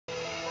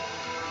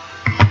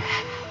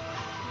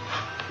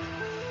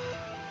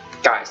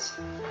guys,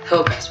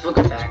 hello guys,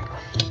 welcome back.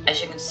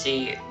 As you can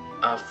see,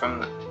 I'm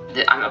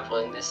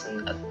uploading this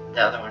and the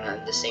other one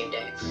on the same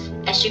day.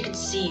 As you can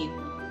see,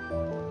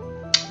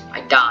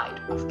 I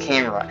died off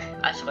camera.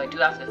 So I do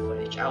have the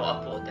footage. I will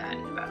upload that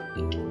in about a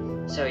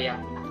week. So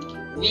yeah,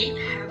 we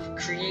have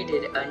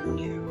created a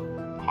new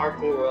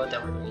hardcore world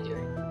that we're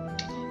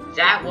redoing.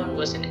 That one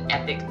was an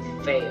epic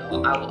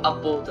fail. I will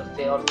upload the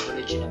failed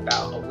footage in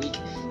about a week,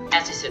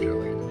 as I said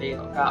earlier in the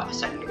video, about a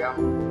second ago.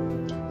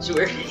 So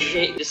we're gonna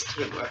create this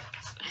new world.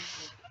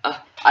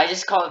 I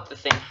just call it the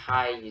thing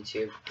Hi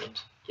YouTube, and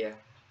yeah.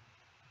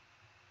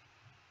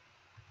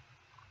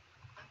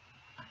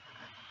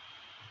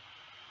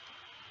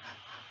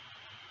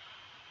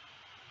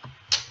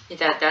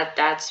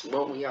 That's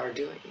what we are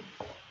doing.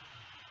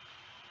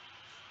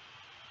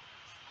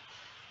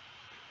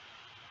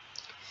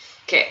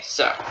 Okay,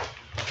 so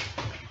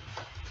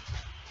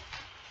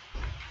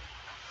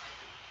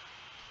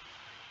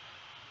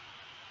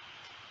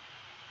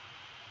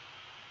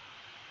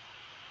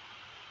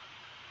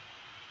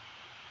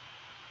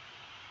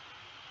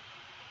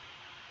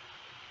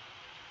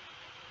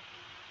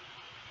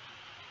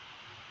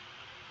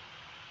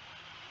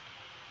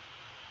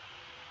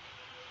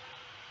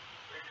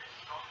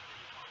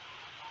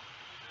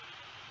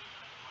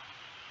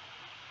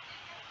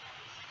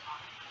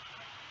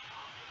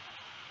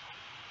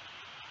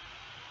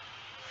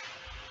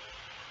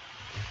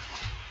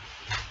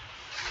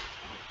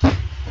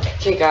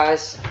okay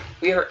guys,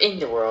 we are in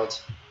the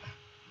world.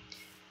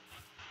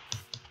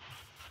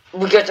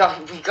 We got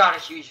a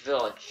huge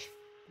village.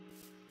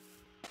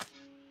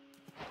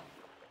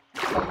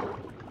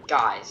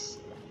 Guys.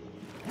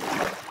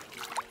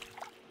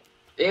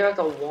 They're like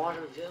a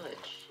water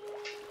village.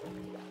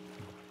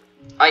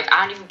 Like,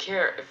 I don't even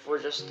care if we're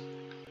just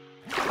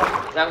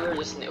that we were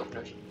just in the open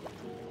ocean.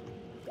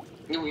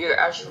 We are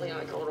actually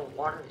like a little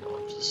water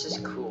village. This is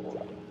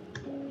cool.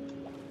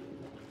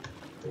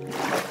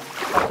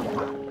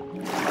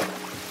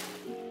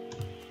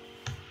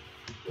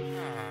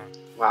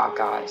 Wow,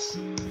 guys.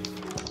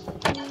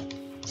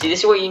 See, this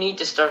is what you need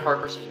to start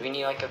hardcore series. We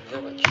need like a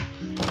village.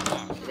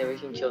 And then we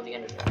can kill the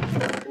Ender dragon.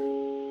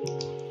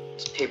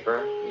 It's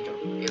paper. We don't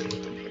really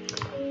need the paper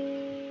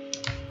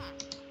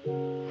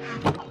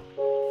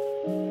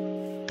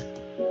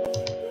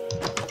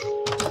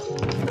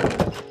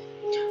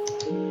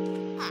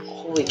though.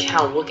 Holy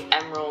cow, look,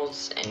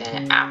 emeralds and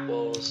then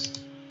apples.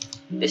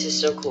 This is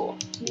so cool.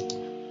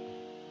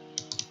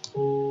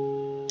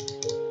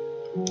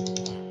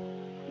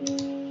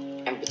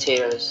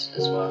 Potatoes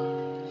as well.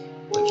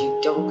 Well, if you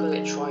double click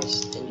it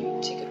twice, then you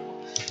can take it all.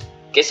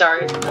 Okay,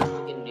 sorry, I'm not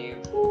fucking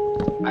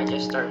noob. I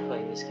just started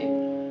playing this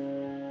game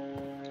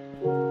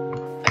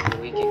like a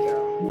week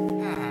ago.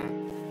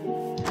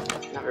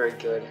 Not very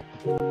good.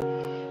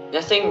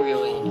 Nothing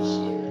really in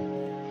here.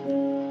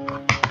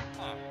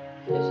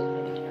 There's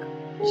nothing in here.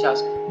 This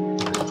house.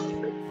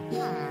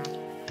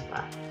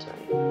 Wow,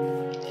 sorry.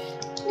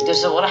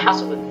 There's a little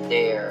house over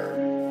there.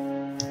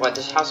 What?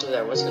 There's a house over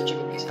there. What's the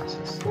chicken base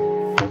houses?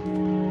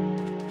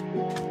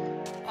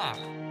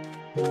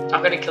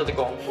 I'm gonna kill the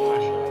golem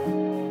actually.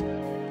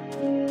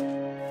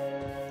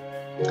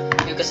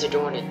 Because I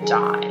don't want to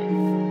die.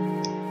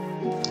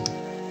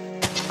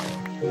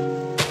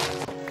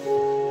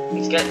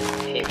 Let's get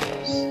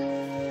potatoes.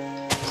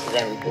 So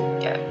then we can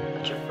get a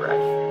bunch of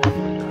bread.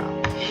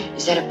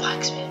 Is that a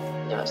blacksmith?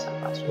 No, it's not a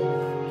blacksmith.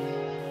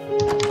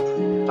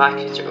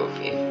 Blacksmiths are OP.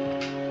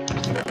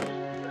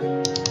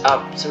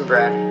 Some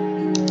bread.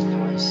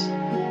 Nice.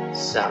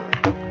 Some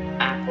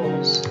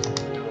apples.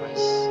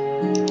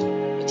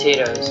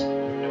 Potatoes,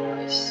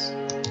 nice,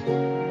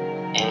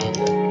 and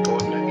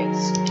gold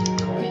nuggets,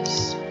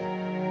 nice,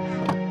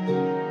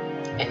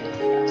 and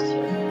nothing else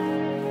here.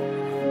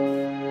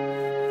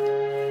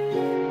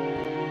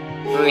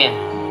 Oh yeah,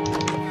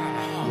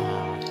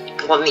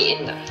 let me in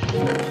there.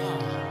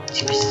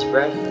 2 pieces of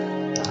bread,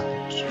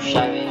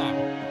 shaving,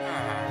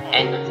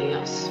 and nothing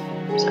else.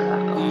 So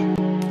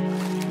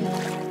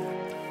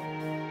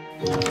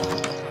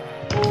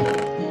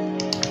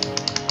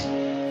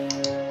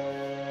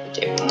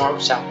more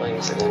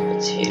saplings and then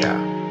potato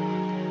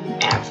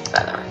and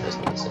feather. This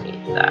needs to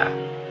eat that.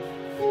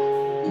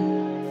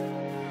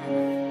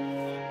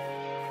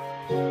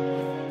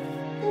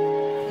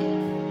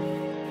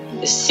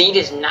 The seed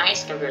is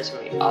nice compared to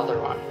the other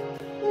one.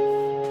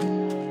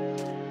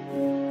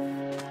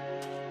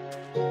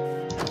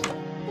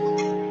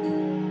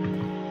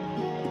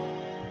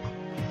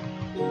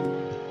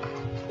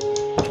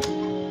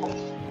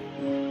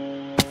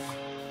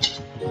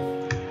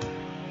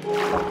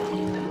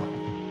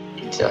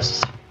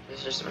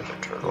 There's just a bunch of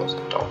turtles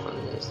and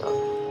dolphins and stuff.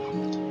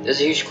 There's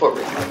a huge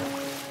courtroom.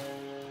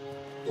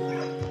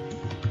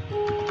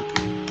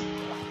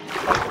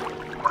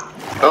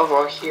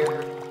 Over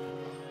here,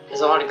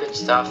 there's a lot of good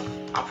stuff.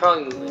 I'll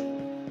probably move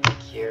in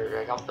here.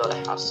 Like, I'll build a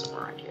house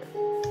somewhere around here.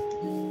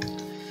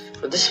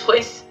 But this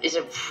place is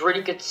a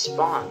pretty good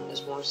spawn.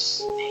 There's more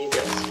hay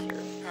bales here.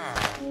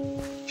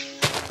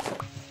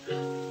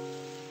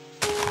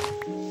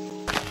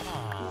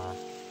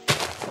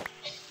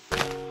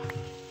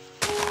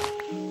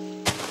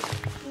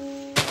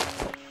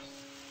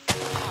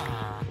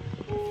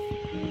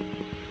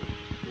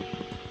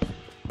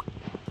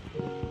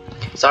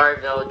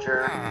 Sorry,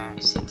 villager.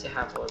 You seem to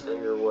have a little bit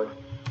of your wood.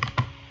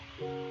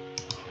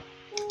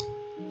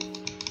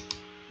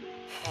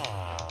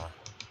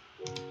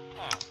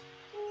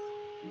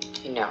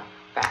 You know,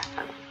 back.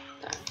 I mean,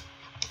 that.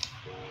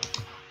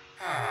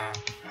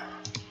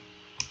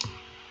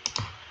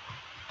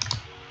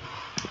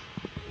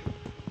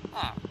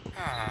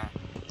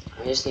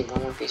 I just need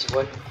one more piece of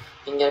wood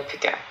and get a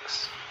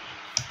pickaxe.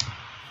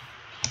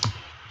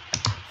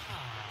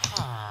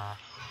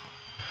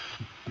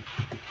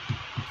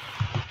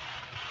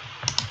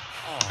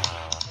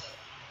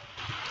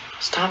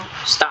 Stop,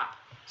 stop,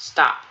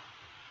 stop.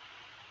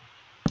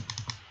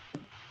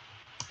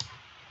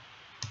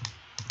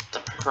 The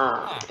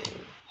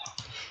purring.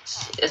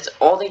 That's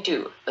all they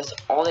do. That's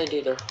all they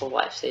do their whole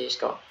life. They just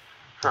go,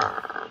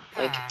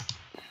 like,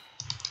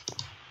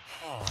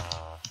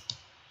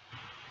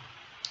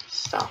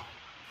 stop.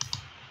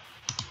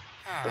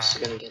 We're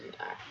still gonna get an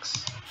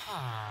axe.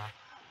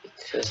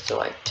 Because they're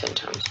like 10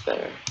 times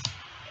better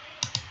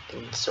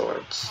than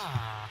swords.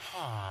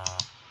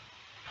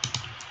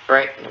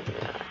 Right? Nobody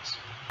that axe.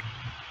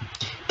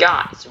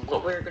 Guys,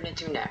 what we're gonna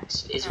do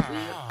next is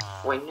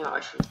wait, no,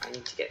 I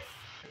need to get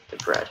the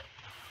bread.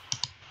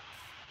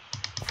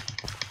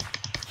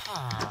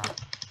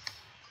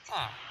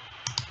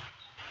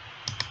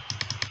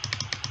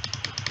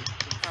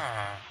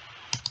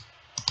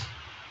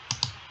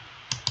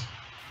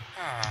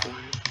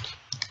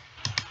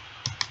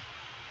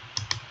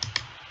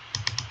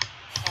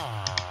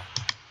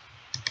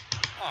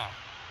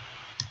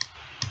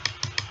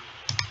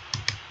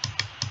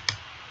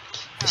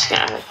 Just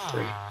gonna add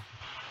 3.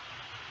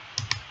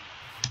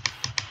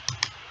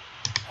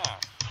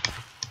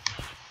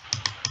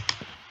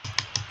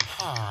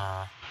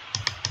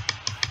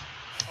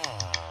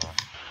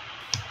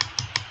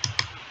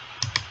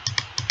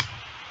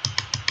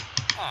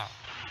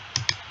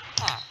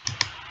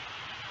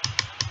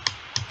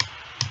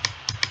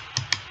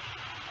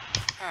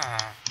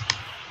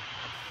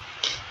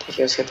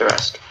 Okay, let's get the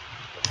rest.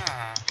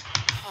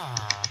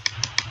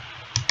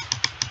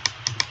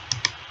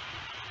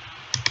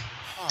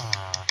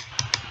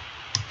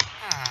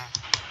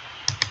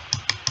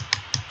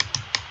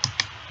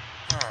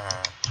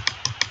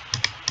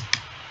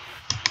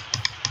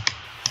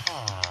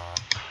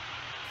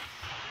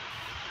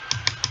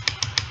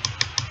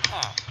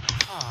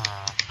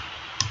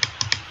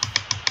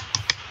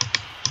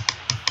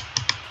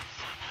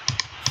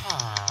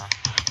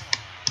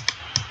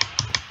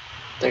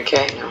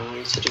 Okay, now all we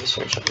need to do is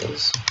finish up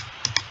these.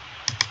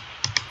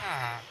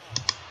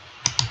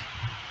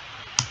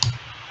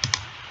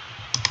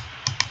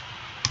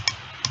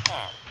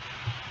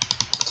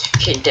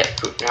 Okay,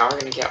 death poop. Now we're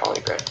gonna get all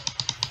the bread,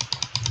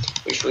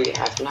 which we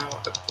have now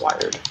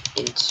acquired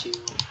into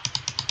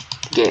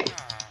the game.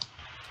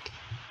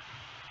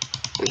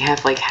 We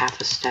have like half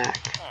a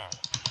stack.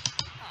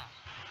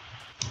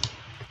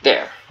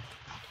 There.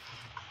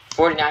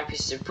 49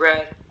 pieces of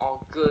bread,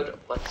 all good.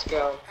 Let's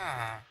go.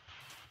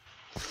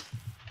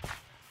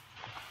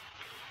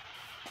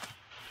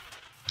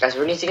 Guys,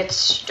 we need to get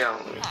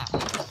stone.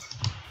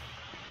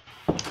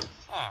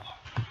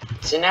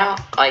 So now,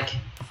 like,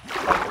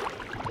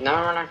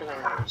 now we're not gonna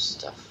remember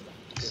stuff.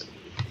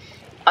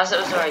 Unless it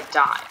was where I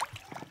died.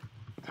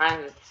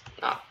 Kind of,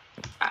 no,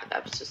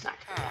 that was just not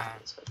gonna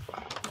happen, so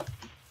wow.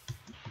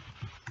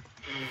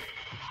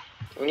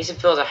 We need to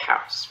build a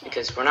house,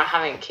 because we're not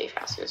having a cave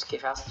house, because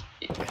cave houses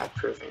have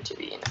proven to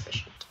be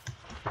inefficient.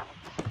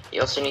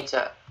 You also need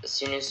to, as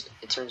soon as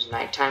it turns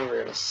nighttime,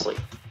 we're gonna sleep.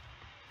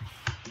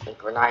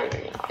 Like, we're not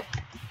even gonna, like,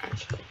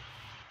 actually.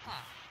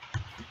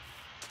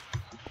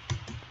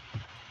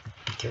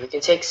 Okay, we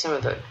can take some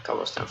of the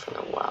cobblestone from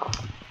the well.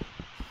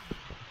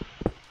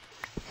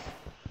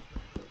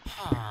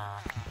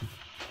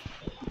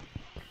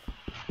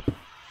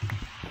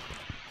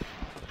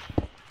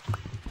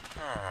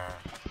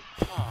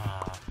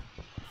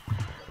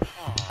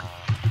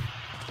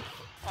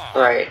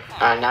 Right,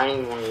 now I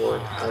need more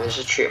wood. Oh, there's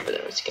a tree over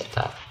there, let's get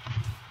that.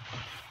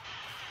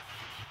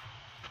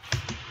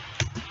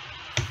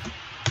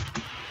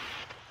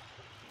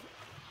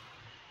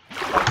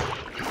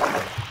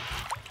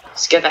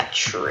 Let's get that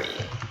tree.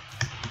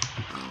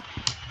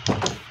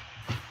 I'm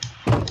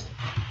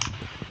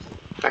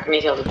not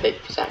gonna kill the pig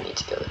because I need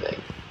to kill the pig.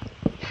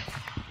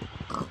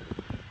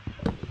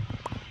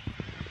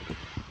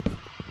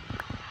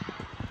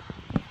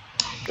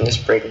 And this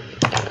breaking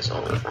down is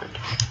only friend.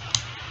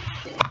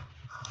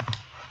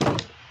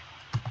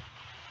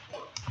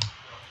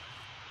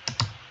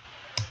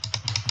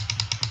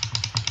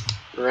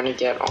 We're gonna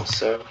get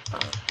also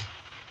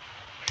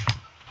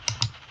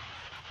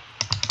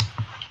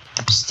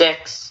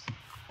sticks.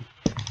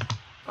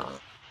 We're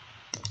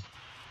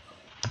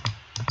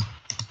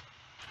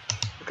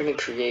gonna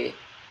create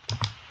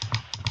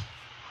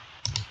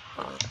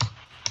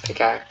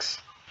pickaxe.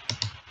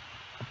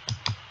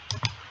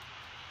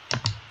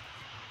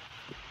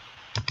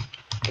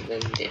 And then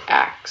the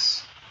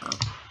axe.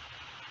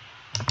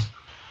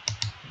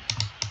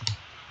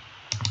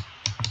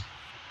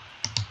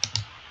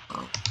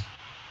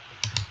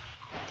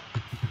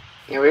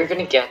 Now we're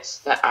gonna get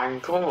that iron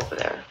golem over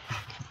there.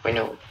 Wait,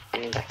 no, I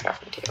need that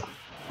crafting table.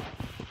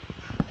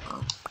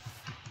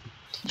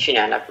 Actually,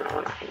 no, never mind,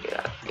 we're not gonna do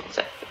that.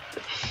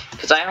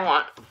 Because I don't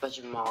want a bunch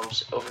of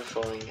mobs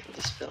overflowing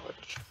this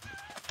village.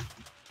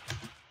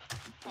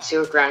 Let's see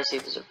what ground, see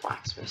if there's a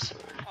blacksmith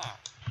somewhere.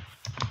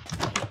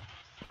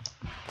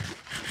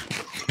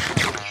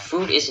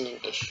 Food isn't an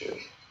issue.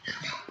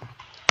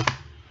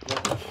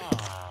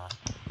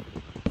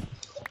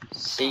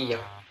 See ya.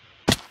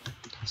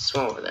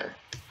 Swim over there.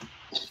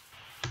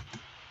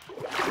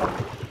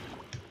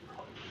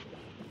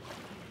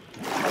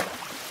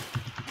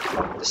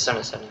 The sun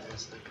is setting,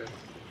 that's not good.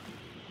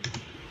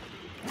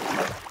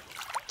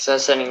 So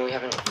it's setting, we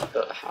haven't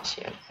built a house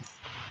yet.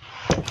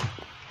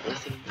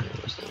 Nothing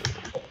new was in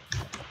there.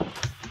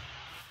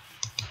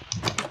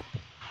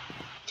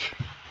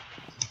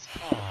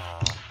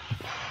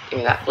 Give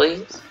me that,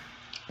 please.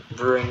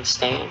 Brewing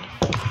stand.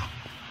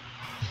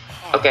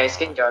 Okay, it's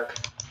getting dark.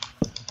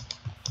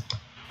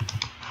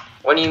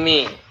 What do you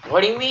mean?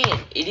 What do you mean?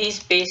 It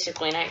is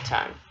basically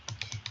nighttime.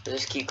 I'll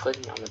just keep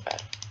clicking on the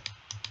bed.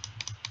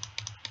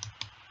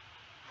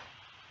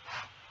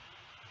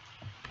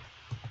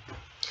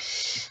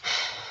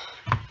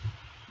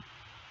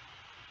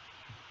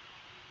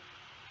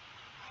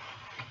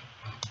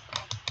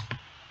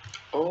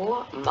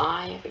 Oh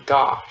my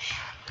gosh.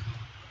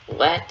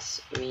 Let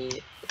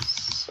me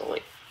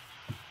sleep.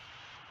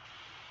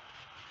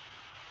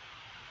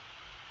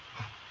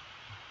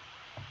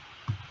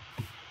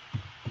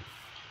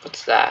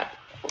 What's that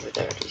over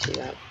there? Do you see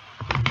that?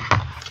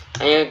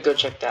 I need to go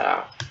check that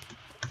out.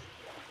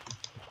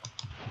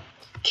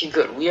 Okay,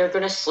 good. We are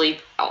gonna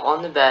sleep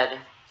on the bed.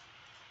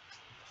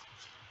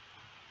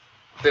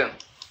 Boom.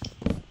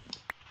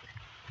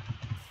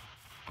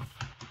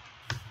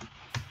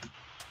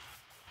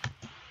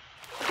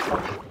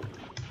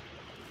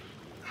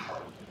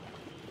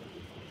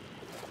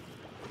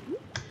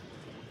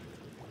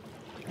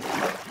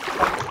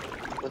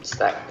 What's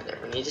that over there?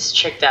 We need to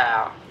check that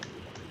out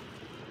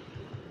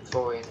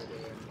before we end the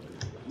video.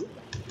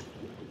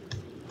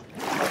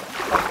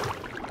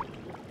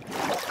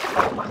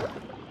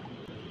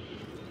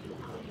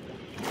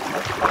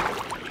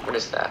 What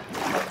is that?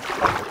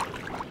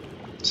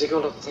 It's like a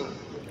little thing.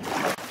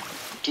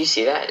 Do you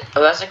see that?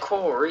 Oh, that's a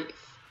coral reef.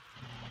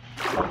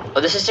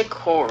 Oh, this is a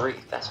coral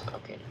reef. That's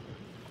okay.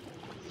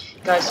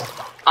 Guys,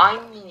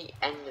 I'm gonna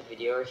end the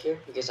video here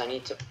because I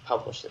need to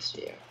publish this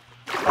video.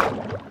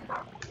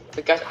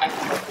 But guys, I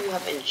hope you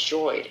have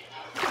enjoyed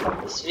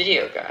this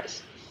video,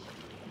 guys.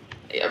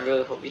 I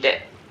really hope you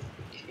did.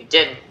 If you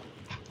didn't,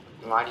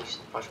 why do you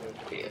watch my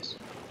videos?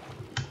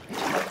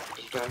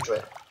 If you don't enjoy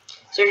them.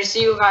 So, to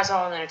see you guys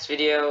all in the next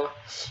video.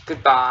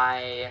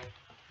 Goodbye.